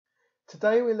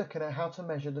Today we're looking at how to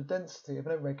measure the density of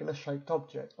an irregular shaped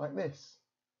object like this.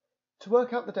 To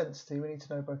work out the density we need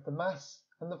to know both the mass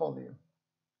and the volume.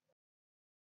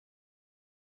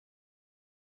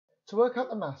 To work out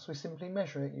the mass we simply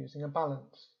measure it using a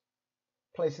balance.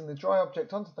 Placing the dry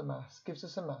object onto the mass gives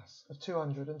us a mass of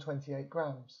 228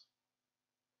 grams.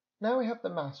 Now we have the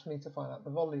mass, we need to find out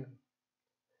the volume.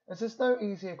 As there's no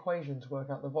easy equation to work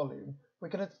out the volume, we're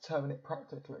going to determine it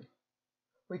practically.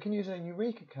 We can use a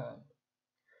Eureka can.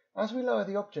 As we lower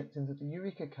the object into the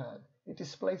Eureka can, it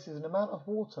displaces an amount of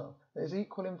water that is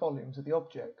equal in volume to the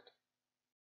object.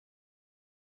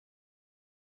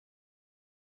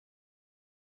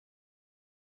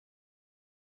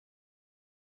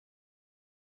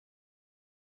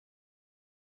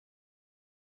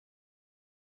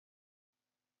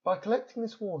 By collecting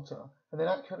this water and then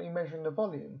accurately measuring the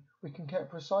volume, we can get a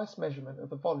precise measurement of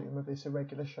the volume of this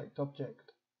irregular shaped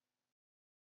object.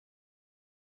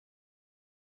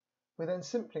 We then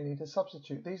simply need to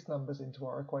substitute these numbers into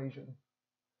our equation.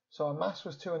 So our mass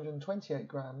was 228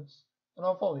 grams and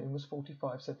our volume was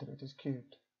 45 centimeters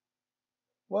cubed.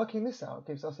 Working this out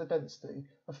gives us a density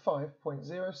of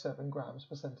 5.07 grams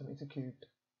per centimeter cubed.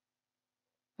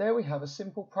 There we have a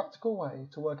simple practical way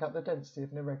to work out the density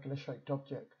of an irregular shaped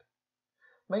object.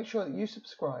 Make sure that you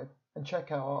subscribe and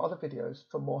check out our other videos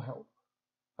for more help.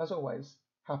 As always,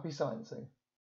 happy sciencing!